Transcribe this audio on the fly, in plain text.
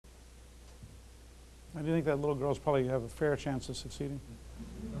I do think that little girls probably have a fair chance of succeeding.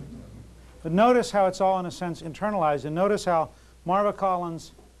 But notice how it's all, in a sense, internalized, and notice how Marva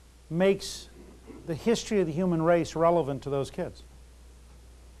Collins makes the history of the human race relevant to those kids.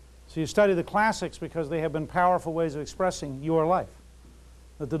 So you study the classics because they have been powerful ways of expressing your life.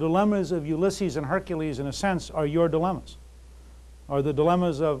 That the dilemmas of Ulysses and Hercules, in a sense, are your dilemmas. Or the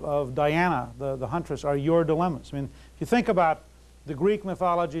dilemmas of Diana, the huntress, are your dilemmas. I mean, if you think about the Greek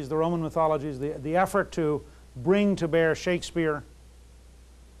mythologies, the Roman mythologies, the effort to bring to bear Shakespeare,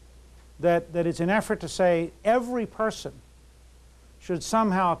 that it's an effort to say every person should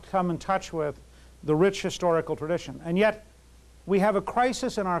somehow come in touch with the rich historical tradition. And yet, we have a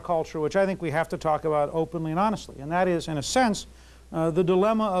crisis in our culture which I think we have to talk about openly and honestly, and that is, in a sense, the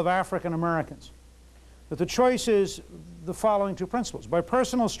dilemma of African Americans. That the choice is the following two principles. By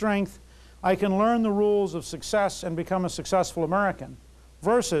personal strength, I can learn the rules of success and become a successful American,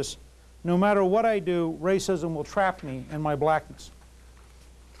 versus, no matter what I do, racism will trap me in my blackness.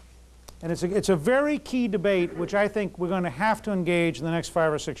 And it's a very key debate which I think we're going to have to engage in the next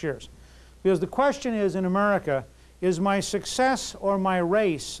 5 or 6 years. Because the question is, in America, is my success or my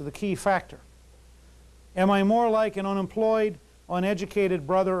race the key factor? Am I more like an unemployed, uneducated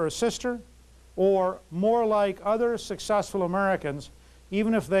brother or sister, or more like other successful Americans,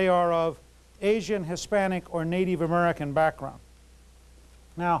 even if they are of Asian, Hispanic, or Native American background?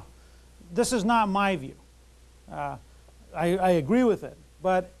 Now, this is not my view. I agree with it,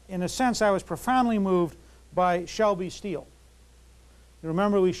 but in a sense I was profoundly moved by Shelby Steele. You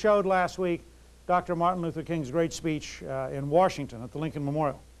remember we showed last week Dr. Martin Luther King's great speech in Washington at the Lincoln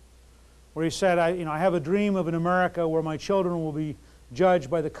Memorial, where he said, I have a dream of an America where my children will be judged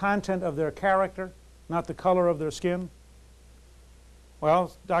by the content of their character, not the color of their skin.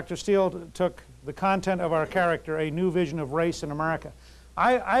 Well, Dr. Steele took the content of our character, a new vision of race in America.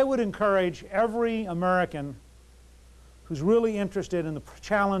 I would encourage every American who's really interested in the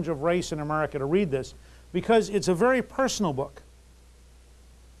challenge of race in America to read this, because it's a very personal book.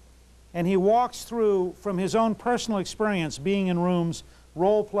 And he walks through, from his own personal experience, being in rooms,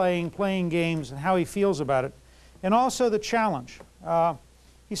 role-playing, playing games, and how he feels about it, and also the challenge.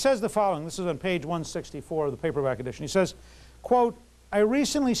 He says the following. This is on page 164 of the paperback edition. He says, quote, I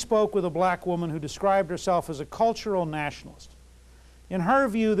recently spoke with a black woman who described herself as a cultural nationalist. In her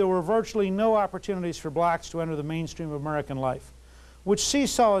view, there were virtually no opportunities for blacks to enter the mainstream of American life, which she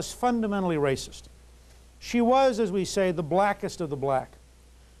saw as fundamentally racist. She was, as we say, the blackest of the black.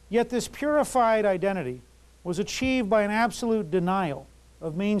 Yet this purified identity was achieved by an absolute denial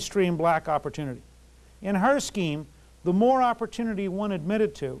of mainstream black opportunity. In her scheme, the more opportunity one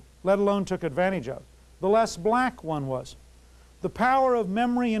admitted to, let alone took advantage of, the less black one was. The power of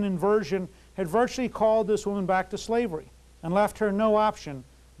memory and inversion had virtually called this woman back to slavery and left her no option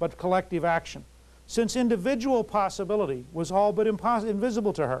but collective action, since individual possibility was all but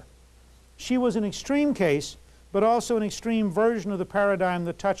invisible to her. She was an extreme case, but also an extreme version of the paradigm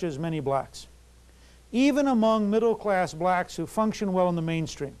that touches many blacks. Even among middle-class blacks who function well in the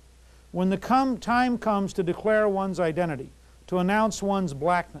mainstream, when the time comes to declare one's identity, to announce one's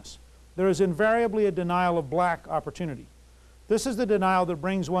blackness, there is invariably a denial of black opportunity. This is the denial that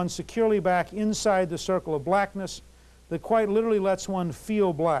brings one securely back inside the circle of blackness, that quite literally lets one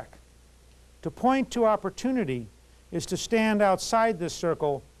feel black. To point to opportunity is to stand outside this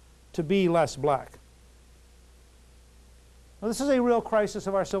circle, to be less black. Now, this is a real crisis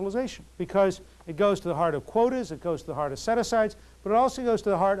of our civilization, because it goes to the heart of quotas, it goes to the heart of set-asides, but it also goes to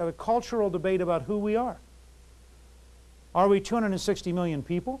the heart of a cultural debate about who we are. Are we 260 million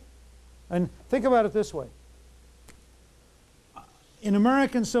people? And think about it this way. In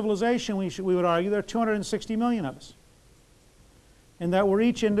American civilization, we would argue there are 260 million of us, and that we're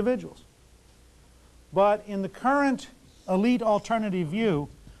each individuals. But in the current elite alternative view,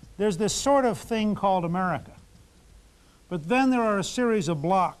 there's this sort of thing called America. But then there are a series of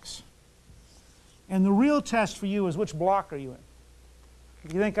blocks. And the real test for you is, which block are you in?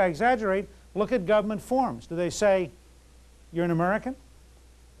 If you think I exaggerate, look at government forms. Do they say, you're an American?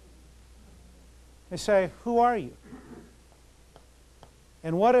 They say, who are you?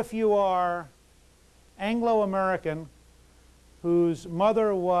 And what if you are Anglo-American whose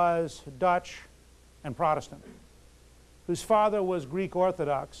mother was Dutch and Protestant, whose father was Greek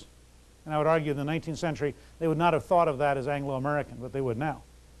Orthodox? And I would argue in the 19th century they would not have thought of that as Anglo-American, but they would now,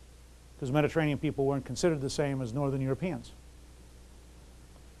 because Mediterranean people weren't considered the same as Northern Europeans.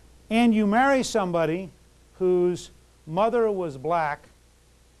 And you marry somebody whose mother was black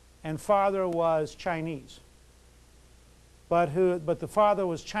and father was Chinese, but the father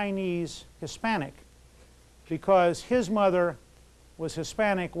was Chinese Hispanic because his mother was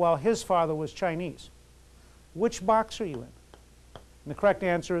Hispanic while his father was Chinese. which box are you in? And the correct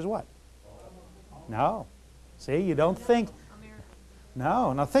answer is what? No. See, you don't think.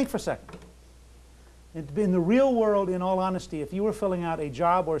 No. Now think for a second. In the real world, in all honesty, if you were filling out a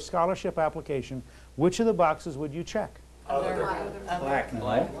job or scholarship application, which of the boxes would you check? Black.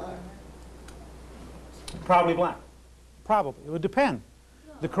 No. Probably black. Probably. It would depend.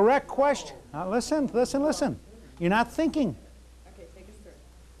 The correct question. Now listen. You're not thinking. Okay, take us through.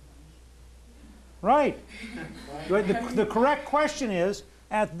 Right. The correct question is,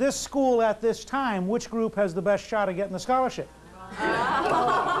 at this school at this time, which group has the best shot at getting the scholarship?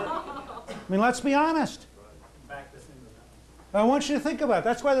 I mean, let's be honest. I want you to think about it.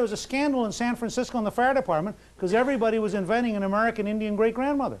 That's why there was a scandal in San Francisco in the fire department, because everybody was inventing an American Indian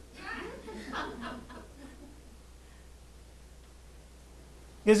great-grandmother.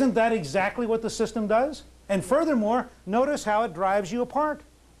 Isn't that exactly what the system does? And furthermore, notice how it drives you apart.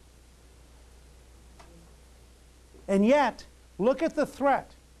 And yet, look at the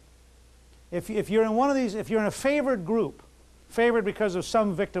threat. If you're in one of these, if you're in a favored group, favored because of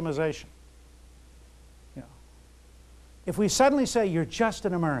some victimization, you know, if we suddenly say you're just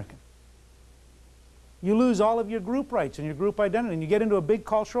an American, you lose all of your group rights and your group identity, and you get into a big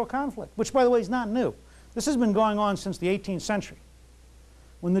cultural conflict, which, by the way, is not new. This has been going on since the 18th century.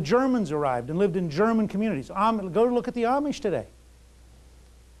 When the Germans arrived and lived in German communities. Go look at the Amish today.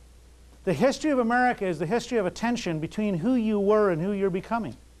 The history of America is the history of a tension between who you were and who you're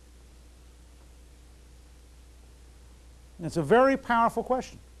becoming. And it's a very powerful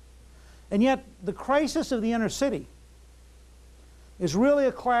question. And yet, the crisis of the inner city is really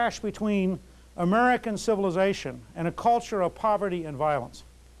a clash between American civilization and a culture of poverty and violence.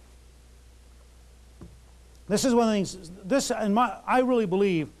 This is one of the things, I really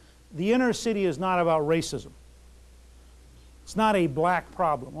believe the inner city is not about racism. It's not a black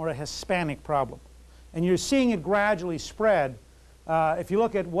problem or a Hispanic problem. And you're seeing it gradually spread. If you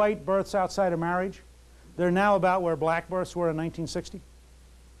look at white births outside of marriage, they're now about where black births were in 1960.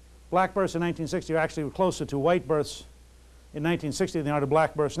 Black births in 1960 are actually closer to white births in 1960 than they are to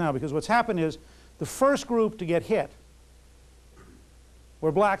black births now, because what's happened is the first group to get hit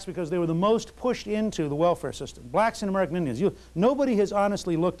were blacks because they were the most pushed into the welfare system. Blacks and American Indians. Nobody has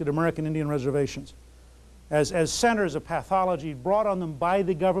honestly looked at American Indian reservations as centers of pathology brought on them by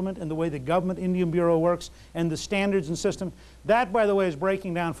the government and the way the government Indian Bureau works and the standards and system. That, by the way, is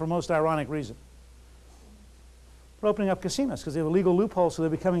breaking down for a most ironic reason. We're opening up casinos because they have a legal loophole, so they're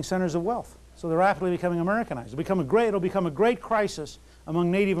becoming centers of wealth. So they're rapidly becoming Americanized. It'll become a great crisis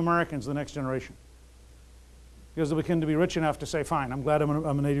among Native Americans the next generation. Because they'll begin to be rich enough to say, fine, I'm glad I'm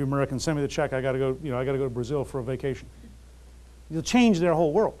a Native American, send me the check, I got to go to Brazil for a vacation. You'll change their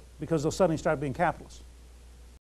whole world because they'll suddenly start being capitalists.